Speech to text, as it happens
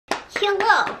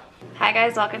Hello! Hi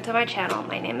guys, welcome to my channel.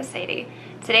 My name is Sadie.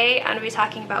 Today I'm going to be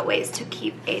talking about ways to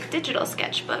keep a digital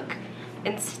sketchbook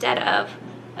instead of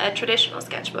a traditional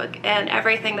sketchbook and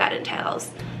everything that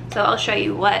entails. So I'll show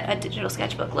you what a digital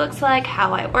sketchbook looks like,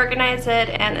 how I organize it,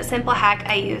 and a simple hack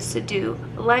I use to do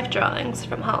life drawings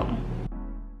from home.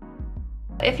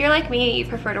 If you're like me, you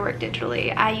prefer to work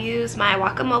digitally. I use my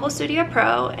Wacom Mobile Studio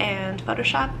Pro and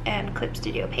Photoshop and Clip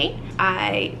Studio Paint.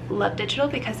 I love digital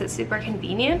because it's super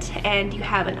convenient and you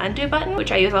have an undo button,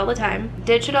 which I use all the time.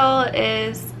 Digital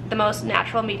is the most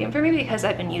natural medium for me because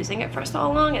I've been using it for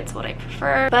so long. It's what I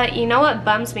prefer. But you know what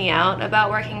bums me out about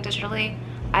working digitally?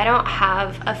 I don't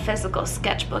have a physical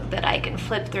sketchbook that I can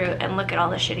flip through and look at all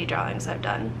the shitty drawings I've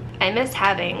done. I miss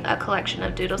having a collection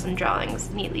of doodles and drawings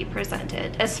neatly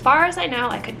presented. As far as I know,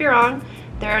 I could be wrong,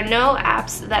 there are no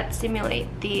apps that simulate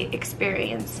the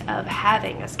experience of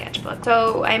having a sketchbook.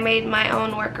 So I made my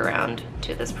own workaround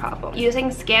to this problem.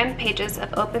 Using scanned pages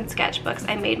of open sketchbooks,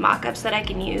 I made mock-ups that I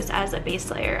can use as a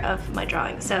base layer of my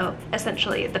drawing. So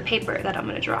essentially the paper that I'm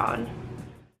gonna draw on.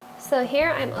 So here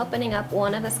I'm opening up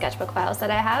one of the sketchbook files that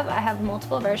I have. I have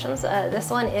multiple versions. This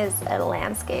one is a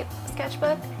landscape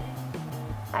sketchbook.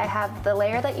 I have the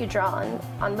layer that you draw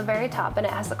on the very top, and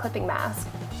it has the clipping mask.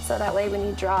 So that way when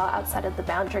you draw outside of the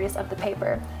boundaries of the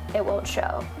paper, it won't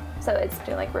show. So it's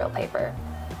like real paper.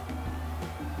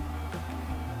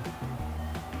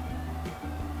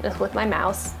 Just with my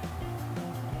mouse.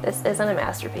 This isn't a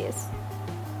masterpiece.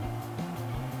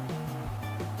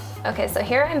 Okay, so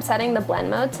here I'm setting the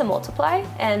blend mode to multiply,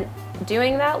 and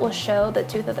doing that will show the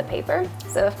tooth of the paper.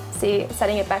 So see,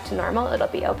 setting it back to normal, it'll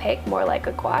be opaque, more like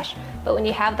a gouache. But when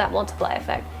you have that multiply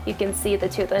effect, you can see the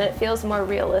tooth and it feels more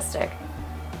realistic.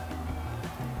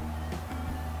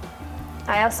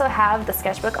 I also have the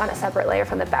sketchbook on a separate layer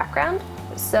from the background,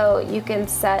 so you can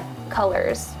set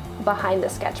colors behind the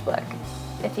sketchbook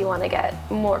if you want to get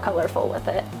more colorful with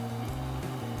it.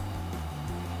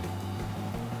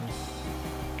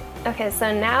 Okay,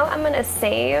 so now I'm going to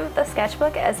save the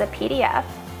sketchbook as a PDF.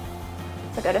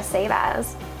 So go to Save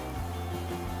As.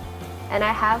 And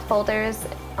I have folders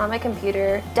on my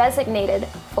computer designated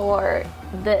for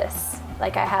this.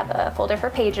 Like I have a folder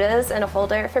for pages and a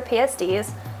folder for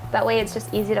PSDs. That way it's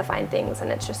just easy to find things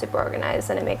and it's just super organized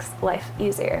and it makes life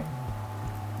easier.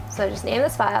 So just name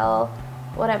this file,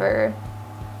 whatever,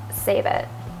 save it.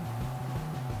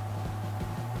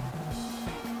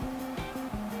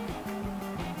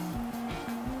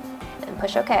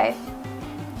 Push OK.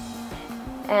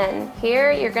 And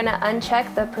here you're going to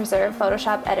uncheck the Preserve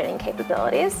Photoshop editing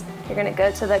capabilities. You're going to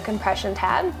go to the Compression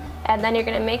tab, and then you're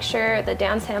going to make sure the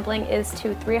downsampling is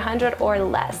to 300 or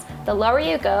less. The lower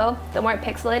you go, the more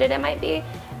pixelated it might be,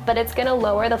 but it's going to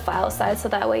lower the file size so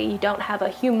that way you don't have a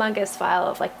humongous file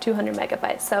of like 200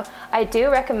 megabytes. So I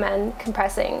do recommend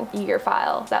compressing your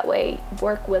file. That way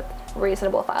work with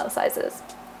reasonable file sizes.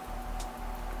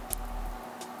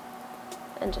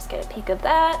 And just get a peek of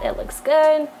that. It looks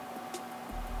good.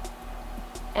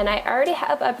 And I already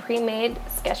have a pre-made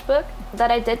sketchbook that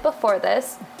I did before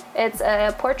this. It's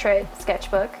a portrait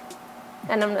sketchbook,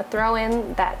 and I'm gonna throw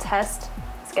in that test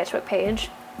sketchbook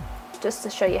page just to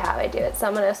show you how I do it. So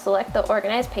I'm gonna select the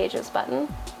Organize Pages button,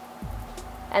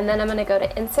 and then I'm gonna go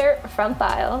to Insert from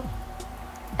File,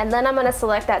 and then I'm gonna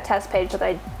select that test page that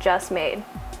I just made.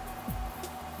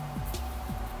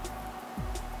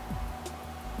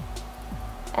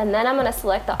 And then I'm going to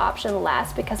select the option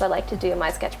last because I like to do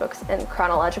my sketchbooks in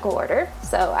chronological order.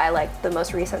 So I like the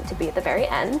most recent to be at the very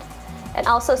end. And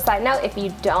also, side note, if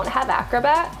you don't have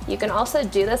Acrobat, you can also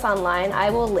do this online. I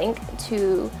will link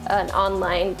to an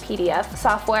online PDF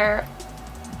software.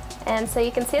 And so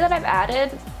you can see that I've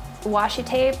added washi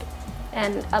tape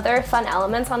and other fun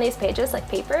elements on these pages like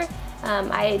paper.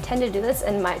 I tend to do this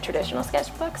in my traditional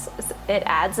sketchbooks. It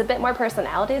adds a bit more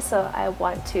personality, so I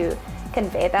want to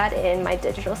convey that in my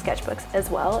digital sketchbooks as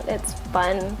well. It's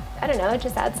fun. I don't know, it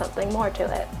just adds something more to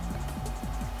it.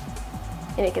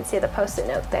 And you can see the post-it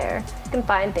note there. You can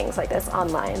find things like this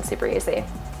online, super easy.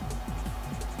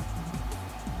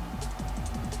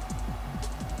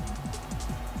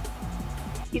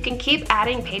 You can keep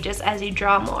adding pages as you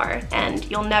draw more, and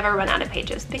you'll never run out of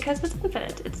pages because it's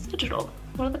infinite, it's digital.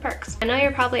 One of the perks. I know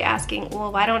you're probably asking,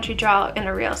 well, why don't you draw in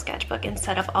a real sketchbook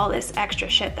instead of all this extra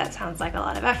shit that sounds like a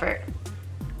lot of effort?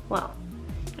 Well,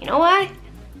 you know why?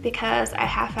 Because I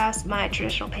half-assed my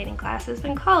traditional painting classes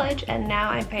in college and now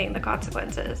I'm paying the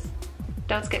consequences.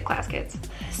 Don't skip class, kids.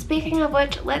 Speaking of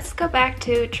which, let's go back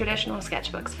to traditional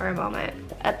sketchbooks for a moment.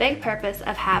 A big purpose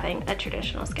of having a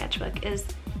traditional sketchbook is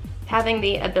having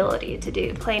the ability to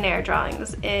do plein air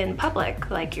drawings in public,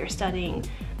 like you're studying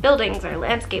buildings or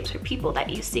landscapes or people that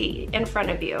you see in front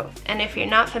of you. And if you're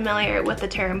not familiar with the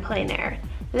term plein air,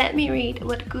 let me read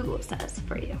what Google says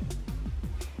for you.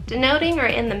 Denoting or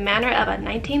in the manner of a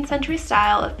 19th century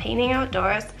style of painting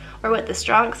outdoors or with the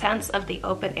strong sense of the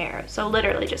open air. So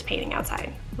literally just painting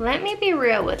outside. Let me be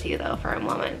real with you though for a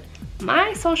moment.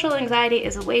 My social anxiety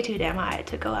is way too damn high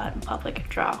to go out in public and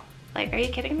draw. Like, are you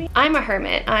kidding me? I'm a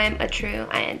hermit. I'm a true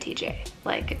INTJ.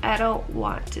 Like, I don't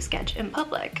want to sketch in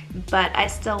public, but I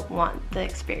still want the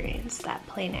experience that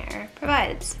plein air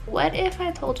provides. What if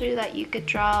I told you that you could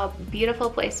draw beautiful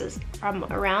places from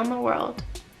around the world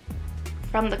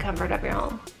from the comfort of your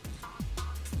home?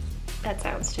 That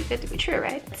sounds too good to be true,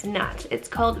 right? It's not. It's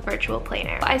called virtual plein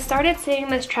air. I started seeing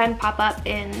this trend pop up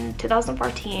in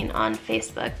 2014 on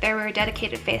Facebook. There were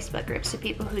dedicated Facebook groups to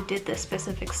people who did this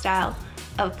specific style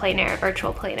of plein air,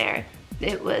 virtual plein air.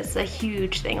 It was a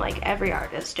huge thing, like every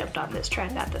artist jumped on this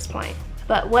trend at this point.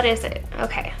 But what is it?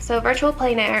 Okay, so virtual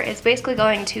plein air is basically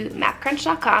going to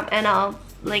mapcrunch.com, and I'll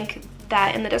link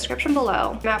that in the description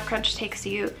below. MapCrunch takes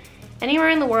you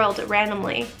anywhere in the world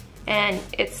randomly, and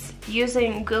it's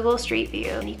using Google Street View,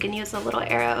 and you can use the little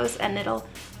arrows and it'll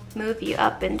move you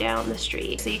up and down the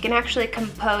street. So you can actually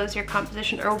compose your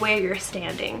composition or where you're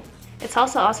standing. It's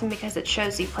also awesome because it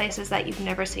shows you places that you've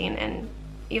never seen and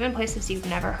even places you've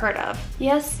never heard of.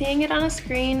 Yes, seeing it on a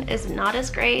screen is not as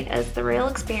great as the real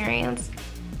experience,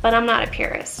 but I'm not a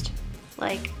purist.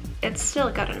 Like, it's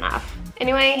still good enough.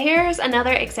 Anyway, here's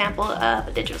another example of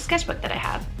a digital sketchbook that I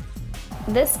have.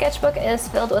 This sketchbook is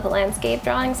filled with landscape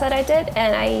drawings that I did,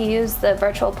 and I use the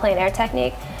virtual plein air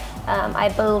technique. I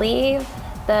believe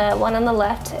the one on the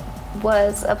left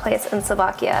was a place in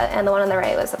Slovakia, and the one on the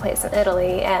right was a place in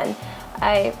Italy, and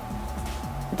I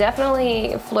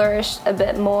definitely flourished a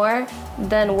bit more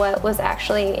than what was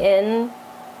actually in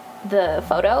the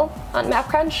photo on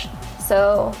MapCrunch.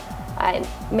 So I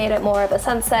made it more of a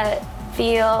sunset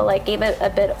feel, like gave it a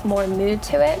bit more mood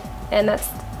to it, and that's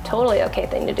totally okay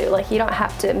thing to do. Like, you don't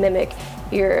have to mimic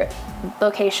your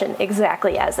location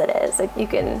exactly as it is. Like, you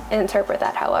can interpret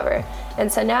that however.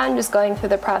 And so now I'm just going through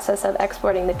the process of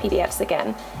exporting the PDFs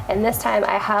again. And this time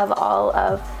I have all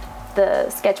of the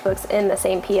sketchbooks in the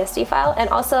same PSD file. And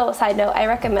also, side note, I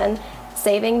recommend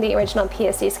saving the original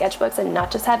PSD sketchbooks and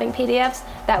not just having PDFs.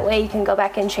 That way you can go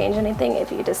back and change anything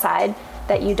if you decide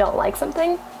that you don't like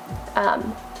something.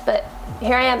 But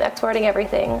here I am exporting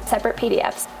everything, separate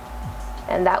PDFs.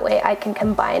 And that way I can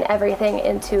combine everything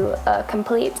into a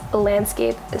complete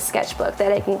landscape sketchbook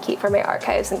that I can keep for my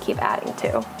archives and keep adding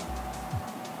to.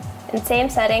 And same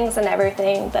settings and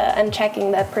everything, I'm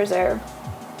checking the preserve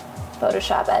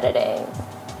Photoshop editing,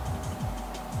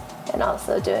 and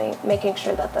also making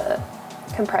sure that the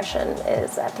compression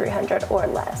is at 300 or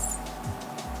less.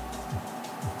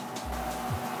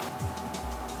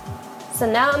 So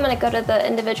now I'm going to go to the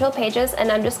individual pages,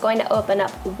 and I'm just going to open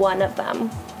up one of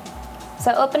them.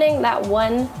 So opening that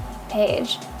one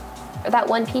page, or that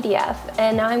one PDF,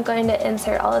 and now I'm going to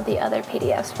insert all of the other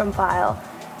PDFs from file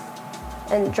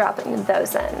and dropping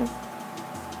those in.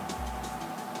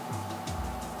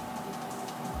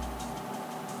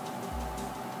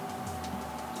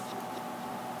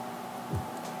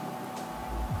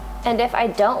 And if I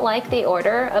don't like the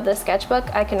order of the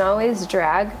sketchbook, I can always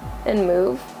drag and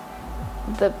move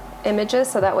the images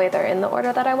so that way they're in the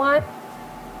order that I want.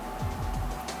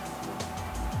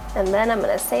 And then I'm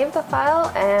going to save the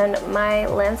file, and my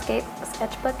landscape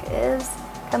sketchbook is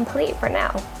complete for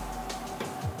now.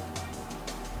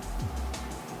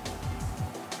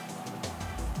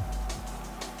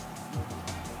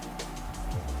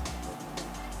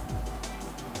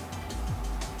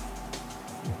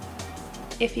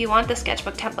 If you want the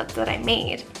sketchbook templates that I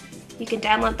made, you can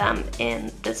download them in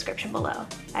the description below.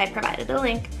 I provided a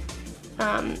link,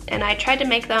 and I tried to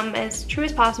make them as true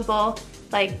as possible.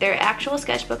 Like, they're actual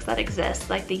sketchbooks that exist,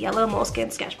 like the yellow moleskin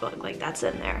sketchbook, like that's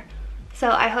in there. So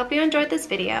I hope you enjoyed this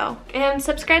video, and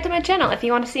subscribe to my channel if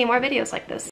you want to see more videos like this.